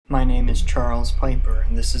My name is Charles Piper,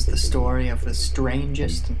 and this is the story of the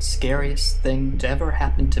strangest and scariest thing to ever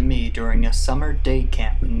happen to me during a summer day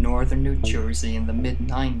camp in northern New Jersey in the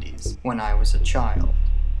mid-90s, when I was a child.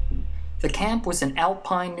 The camp was in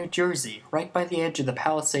Alpine, New Jersey, right by the edge of the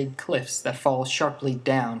Palisade Cliffs that fall sharply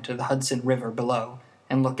down to the Hudson River below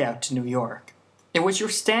and look out to New York. It was your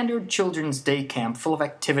standard children's day camp full of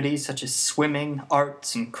activities such as swimming,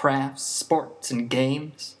 arts and crafts, sports and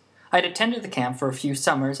games. I had attended the camp for a few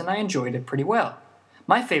summers and I enjoyed it pretty well.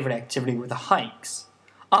 My favorite activity were the hikes.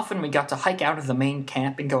 Often we got to hike out of the main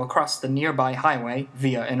camp and go across the nearby highway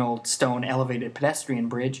via an old stone elevated pedestrian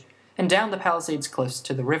bridge and down the Palisades cliffs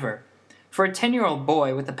to the river. For a 10-year-old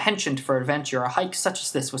boy with a penchant for adventure, a hike such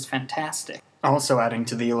as this was fantastic. Also adding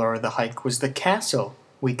to the allure of the hike was the castle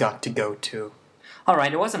we got to go to.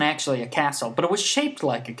 Alright, it wasn't actually a castle, but it was shaped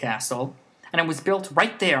like a castle, and it was built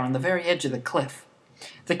right there on the very edge of the cliff.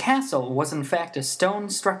 The castle was in fact a stone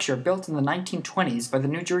structure built in the 1920s by the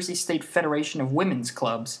New Jersey State Federation of Women's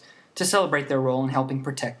Clubs to celebrate their role in helping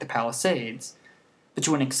protect the Palisades. But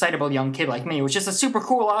to an excitable young kid like me, it was just a super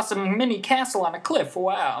cool, awesome mini castle on a cliff,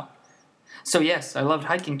 wow. So yes, I loved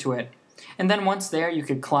hiking to it. And then once there, you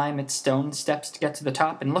could climb its stone steps to get to the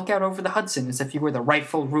top and look out over the Hudson as if you were the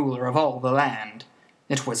rightful ruler of all the land.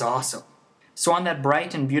 It was awesome. So on that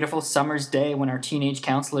bright and beautiful summer's day when our teenage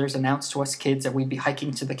counselors announced to us kids that we'd be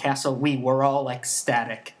hiking to the castle, we were all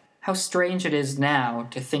ecstatic. How strange it is now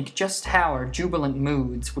to think just how our jubilant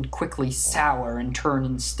moods would quickly sour and turn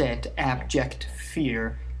instead to abject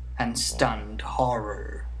fear and stunned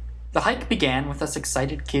horror. The hike began with us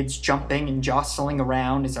excited kids jumping and jostling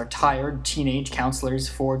around as our tired teenage counselors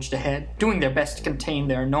forged ahead, doing their best to contain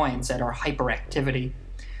their annoyance at our hyperactivity.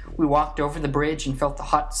 We walked over the bridge and felt the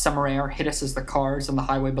hot summer air hit us as the cars on the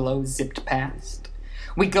highway below zipped past.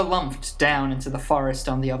 We galumped down into the forest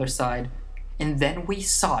on the other side, and then we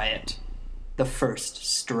saw it. The first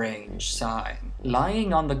strange sign.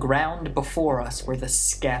 Lying on the ground before us were the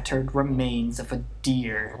scattered remains of a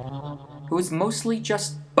deer. It was mostly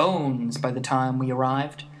just bones by the time we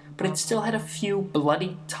arrived, but it still had a few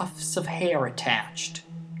bloody tufts of hair attached.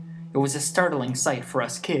 It was a startling sight for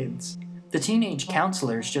us kids. The teenage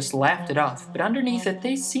counselors just laughed it off, but underneath it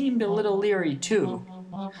they seemed a little leery too.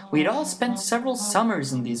 We had all spent several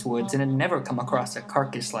summers in these woods and had never come across a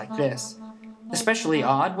carcass like this. Especially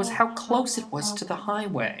odd was how close it was to the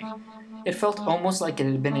highway. It felt almost like it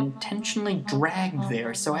had been intentionally dragged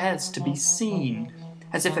there so as to be seen,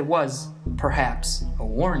 as if it was, perhaps, a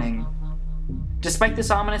warning. Despite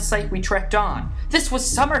this ominous sight, we trekked on. This was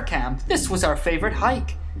summer camp! This was our favorite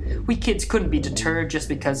hike! We kids couldn't be deterred just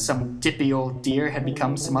because some dippy old deer had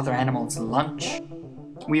become some other animal's lunch.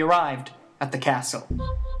 We arrived at the castle,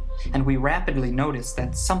 and we rapidly noticed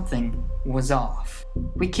that something was off.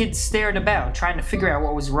 We kids stared about, trying to figure out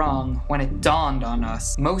what was wrong, when it dawned on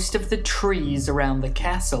us. Most of the trees around the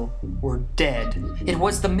castle were dead. It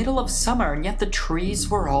was the middle of summer, and yet the trees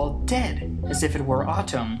were all dead, as if it were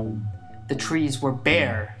autumn. The trees were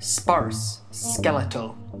bare, sparse,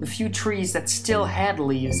 skeletal. The few trees that still had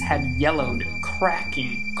leaves had yellowed,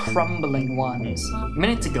 cracking, crumbling ones.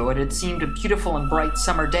 Minutes ago it had seemed a beautiful and bright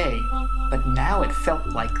summer day, but now it felt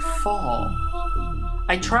like fall.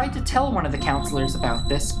 I tried to tell one of the counselors about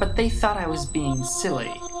this, but they thought I was being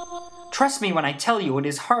silly. Trust me when I tell you it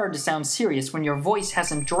is hard to sound serious when your voice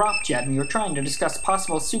hasn't dropped yet and you're trying to discuss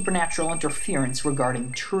possible supernatural interference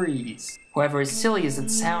regarding trees. However, as silly as it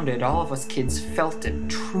sounded, all of us kids felt it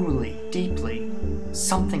truly, deeply.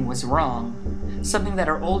 Something was wrong. Something that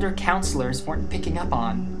our older counselors weren't picking up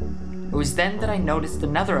on. It was then that I noticed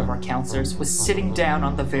another of our counselors was sitting down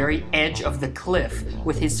on the very edge of the cliff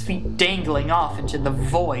with his feet dangling off into the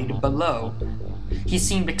void below. He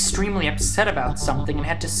seemed extremely upset about something and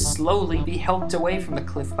had to slowly be helped away from the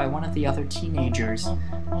cliff by one of the other teenagers.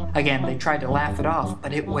 Again, they tried to laugh it off,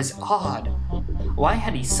 but it was odd. Why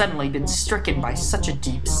had he suddenly been stricken by such a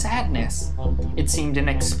deep sadness? It seemed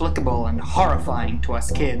inexplicable and horrifying to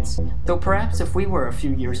us kids, though perhaps if we were a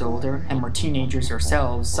few years older and were teenagers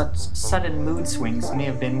ourselves, such sudden mood swings may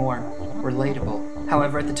have been more relatable.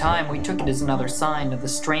 However, at the time, we took it as another sign of the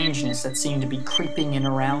strangeness that seemed to be creeping in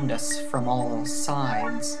around us from all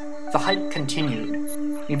sides. The hike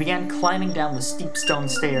continued. We began climbing down the steep stone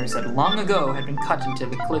stairs that long ago had been cut into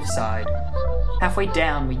the cliffside. Halfway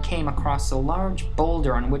down, we came across a large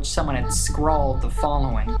boulder on which someone had scrawled the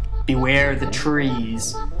following: "Beware the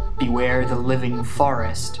trees. Beware the living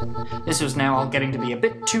forest." This was now all getting to be a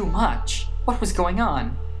bit too much. What was going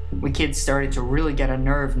on? We kids started to really get a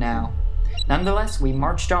nerve now. Nonetheless, we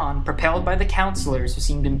marched on, propelled by the counselors who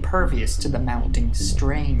seemed impervious to the mounting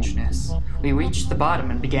strangeness. We reached the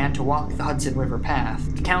bottom and began to walk the Hudson River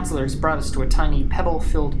path. The counselors brought us to a tiny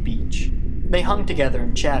pebble-filled beach. They hung together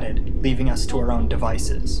and chatted, leaving us to our own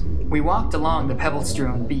devices. We walked along the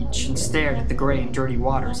pebble-strewn beach and stared at the gray and dirty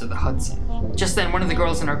waters of the Hudson. Just then, one of the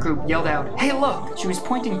girls in our group yelled out, "Hey, look!" She was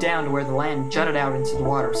pointing down to where the land jutted out into the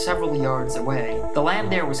water several yards away. The land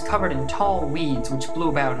there was covered in tall weeds which blew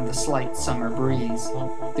about in the slight summer breeze.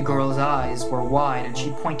 The girl's eyes were wide and she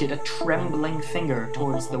pointed a trembling finger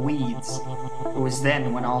towards the weeds. It was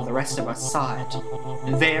then when all the rest of us saw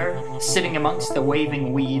it. There, sitting amongst the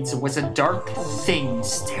waving weeds, was a dark thing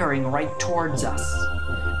staring right towards us.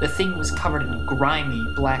 The thing was covered in grimy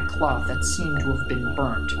black cloth that seemed to have been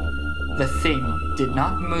burnt. The thing did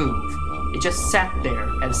not move. It just sat there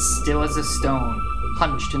as still as a stone,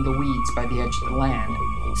 hunched in the weeds by the edge of the land,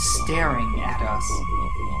 staring at us.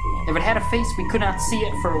 If it had a face, we could not see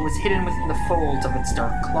it, for it was hidden within the folds of its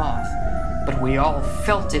dark cloth. But we all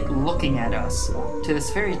felt it looking at us. To this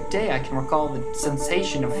very day, I can recall the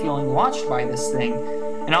sensation of feeling watched by this thing.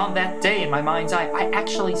 And on that day, in my mind's eye, I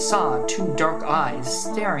actually saw two dark eyes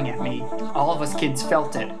staring at me. All of us kids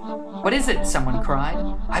felt it. "What is it?" someone cried.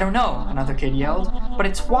 "I don't know," another kid yelled, "but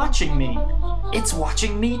it's watching me." "It's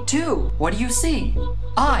watching me too. What do you see?"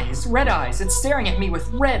 "Eyes, red eyes. It's staring at me with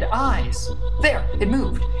red eyes." "There, it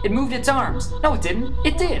moved. It moved its arms." "No, it didn't.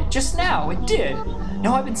 It did. Just now, it did."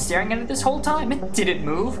 "No, I've been staring at it this whole time. It didn't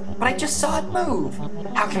move, but I just saw it move."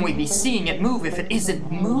 "How can we be seeing it move if it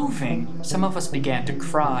isn't moving?" Some of us began to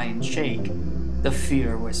cry and shake. The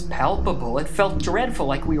fear was palpable. It felt dreadful,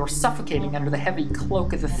 like we were suffocating under the heavy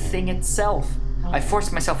cloak of the thing itself. I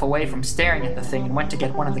forced myself away from staring at the thing and went to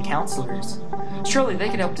get one of the counselors. Surely they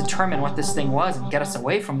could help determine what this thing was and get us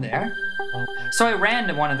away from there. So I ran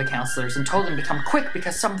to one of the counselors and told him to come quick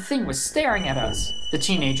because something was staring at us. The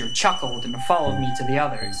teenager chuckled and followed me to the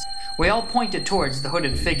others. We all pointed towards the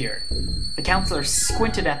hooded figure. The counselor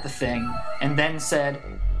squinted at the thing and then said,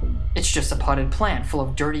 "It's just a potted plant full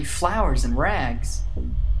of dirty flowers and rags."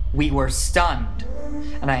 We were stunned,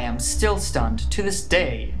 and I am still stunned to this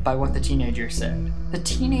day by what the teenager said. The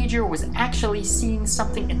teenager was actually seeing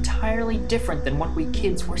something entirely different than what we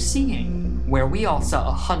kids were seeing. Where we all saw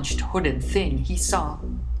a hunched, hooded thing, he saw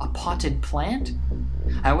a potted plant?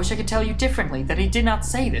 I wish I could tell you differently, that he did not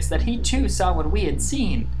say this, that he too saw what we had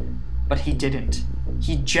seen. But he didn't.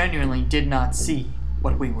 He genuinely did not see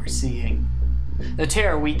what we were seeing. The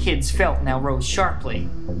terror we kids felt now rose sharply.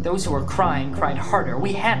 Those who were crying cried harder.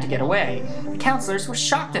 We had to get away. The counselors were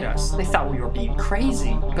shocked at us. They thought we were being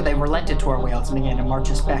crazy, but they relented to our wails and began to march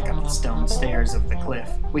us back up the stone stairs of the cliff.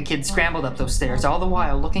 We kids scrambled up those stairs, all the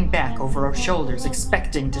while looking back over our shoulders,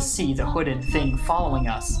 expecting to see the hooded thing following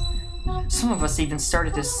us. Some of us even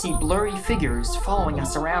started to see blurry figures following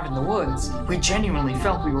us around in the woods. We genuinely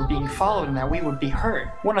felt we were being followed and that we would be hurt.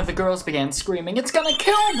 One of the girls began screaming, "It's gonna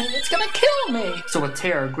kill me! It's gonna kill me!" So with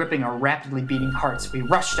terror gripping our rapidly beating hearts, we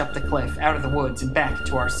rushed up the cliff, out of the woods, and back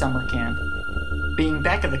to our summer camp. Being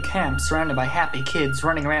back at the camp, surrounded by happy kids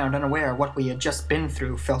running around unaware of what we had just been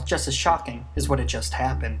through, felt just as shocking as what had just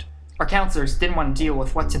happened. Our counselors didn't want to deal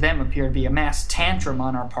with what to them appeared to be a mass tantrum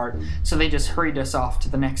on our part, so they just hurried us off to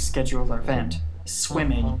the next scheduled event.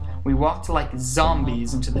 Swimming. We walked like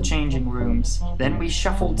zombies into the changing rooms. Then we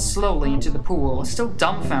shuffled slowly into the pool, still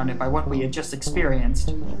dumbfounded by what we had just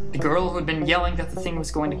experienced. The girl who had been yelling that the thing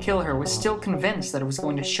was going to kill her was still convinced that it was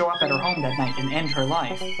going to show up at her home that night and end her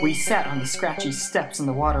life. We sat on the scratchy steps in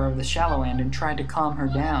the water of the shallow end and tried to calm her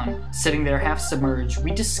down. Sitting there half submerged,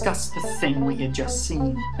 we discussed the thing we had just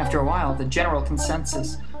seen. After a while, the general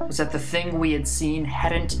consensus was that the thing we had seen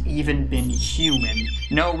hadn't even been human.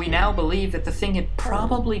 No, we now believed that the thing had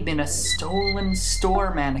probably been a stolen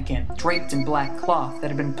store mannequin, draped in black cloth, that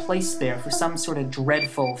had been placed there for some sort of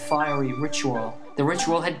dreadful, fiery ritual. The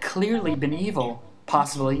ritual had clearly been evil,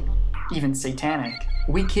 possibly even satanic.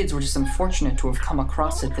 We kids were just unfortunate to have come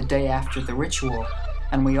across it the day after the ritual,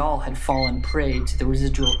 and we all had fallen prey to the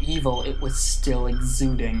residual evil it was still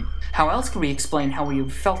exuding. How else could we explain how we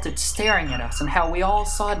had felt it staring at us, and how we all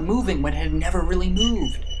saw it moving when it had never really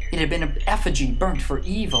moved? It had been an effigy burnt for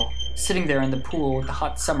evil. Sitting there in the pool with the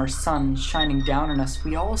hot summer sun shining down on us,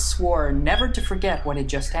 we all swore never to forget what had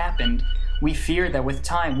just happened. We feared that with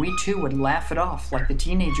time we too would laugh it off like the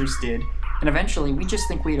teenagers did, and eventually we'd just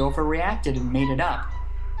think we'd overreacted and made it up.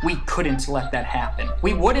 We couldn't let that happen.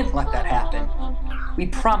 We wouldn't let that happen. We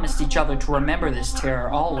promised each other to remember this terror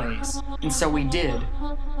always, and so we did.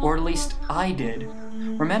 Or at least I did.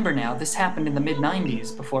 Remember now, this happened in the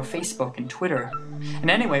mid-90s, before Facebook and Twitter. And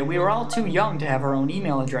anyway, we were all too young to have our own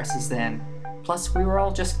email addresses then. Plus, plus we were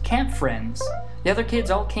all just camp friends. The other kids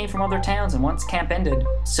all came from other towns, and once camp ended,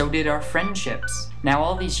 so did our friendships. Now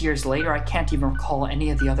all these years later, I can't even recall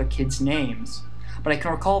any of the other kids' names, but I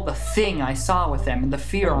can recall the thing I saw with them and the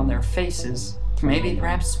fear on their faces. Maybe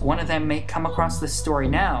perhaps one of them may come across this story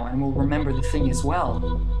now and will remember the thing as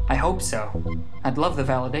well. I hope so. I'd love the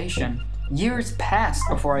validation. Years passed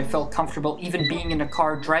before I felt comfortable even being in a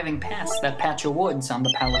car driving past that patch of woods on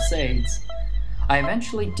the Palisades. I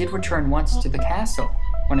eventually did return once to the castle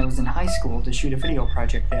when I was in high school to shoot a video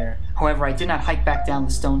project there. However, I did not hike back down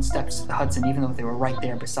the stone steps of the Hudson even though they were right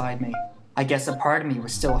there beside me. I guess a part of me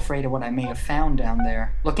was still afraid of what I may have found down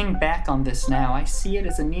there. Looking back on this now, I see it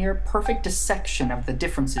as a near perfect dissection of the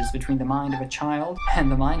differences between the mind of a child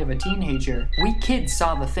and the mind of a teenager. We kids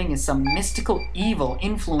saw the thing as some mystical evil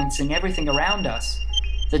influencing everything around us.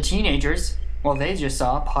 The teenagers, well, they just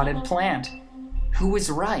saw a potted plant. Who was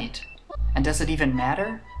right? And does it even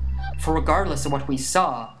matter? For regardless of what we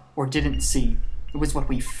saw or didn't see, it was what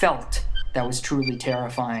we felt that was truly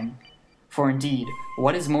terrifying. For indeed,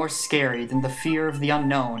 what is more scary than the fear of the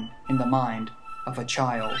unknown in the mind of a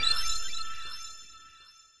child?